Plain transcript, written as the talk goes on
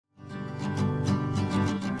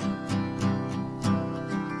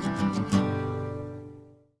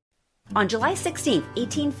On July 16,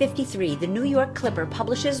 1853, the New York Clipper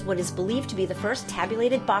publishes what is believed to be the first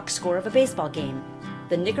tabulated box score of a baseball game.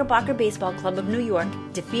 The Knickerbocker Baseball Club of New York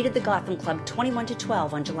defeated the Gotham Club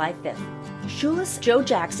 21-12 on July 5th. Shoeless Joe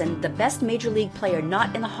Jackson, the best major league player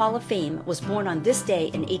not in the Hall of Fame, was born on this day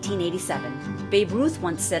in 1887. Babe Ruth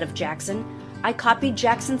once said of Jackson, "I copied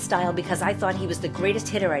Jackson's style because I thought he was the greatest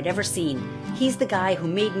hitter I'd ever seen. He's the guy who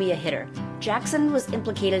made me a hitter." Jackson was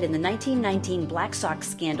implicated in the 1919 Black Sox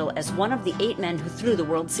scandal as one of the 8 men who threw the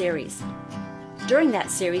World Series. During that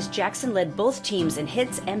series, Jackson led both teams in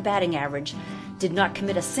hits and batting average, did not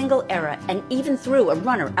commit a single error, and even threw a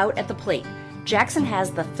runner out at the plate. Jackson has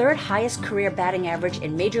the 3rd highest career batting average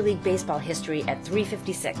in Major League Baseball history at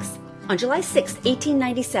 .356. On July 6,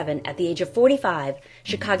 1897, at the age of 45,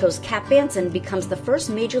 Chicago's Cap Banson becomes the first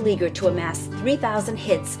major leaguer to amass 3,000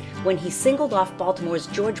 hits when he singled off Baltimore's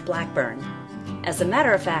George Blackburn. As a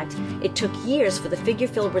matter of fact, it took years for the figure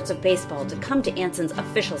filberts of baseball to come to Anson's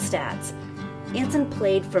official stats. Anson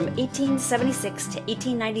played from 1876 to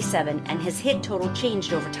 1897, and his hit total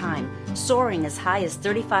changed over time, soaring as high as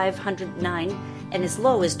 3,509 and as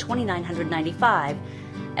low as 2,995,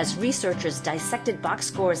 as researchers dissected box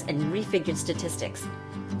scores and refigured statistics.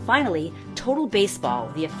 Finally, Total Baseball,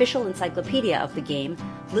 the official encyclopedia of the game,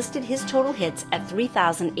 listed his total hits at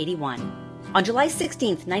 3,081. On July 16,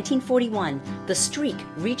 1941, the streak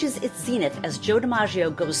reaches its zenith as Joe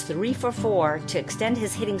DiMaggio goes 3 for 4 to extend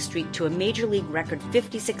his hitting streak to a Major League record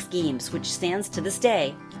 56 games, which stands to this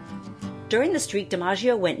day. During the streak,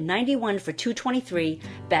 DiMaggio went 91 for 223,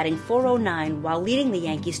 batting .409, while leading the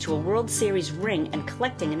Yankees to a World Series ring and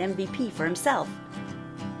collecting an MVP for himself.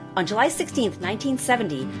 On July 16,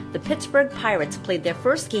 1970, the Pittsburgh Pirates played their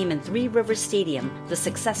first game in Three Rivers Stadium, the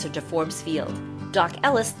successor to Forbes Field. Doc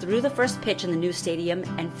Ellis threw the first pitch in the new stadium,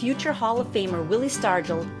 and future Hall of Famer Willie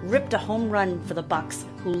Stargell ripped a home run for the Bucks,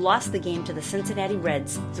 who lost the game to the Cincinnati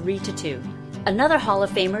Reds 3-2. Another Hall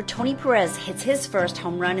of Famer, Tony Perez, hits his first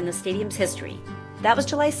home run in the stadium's history. That was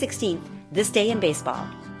July 16th, this day in baseball.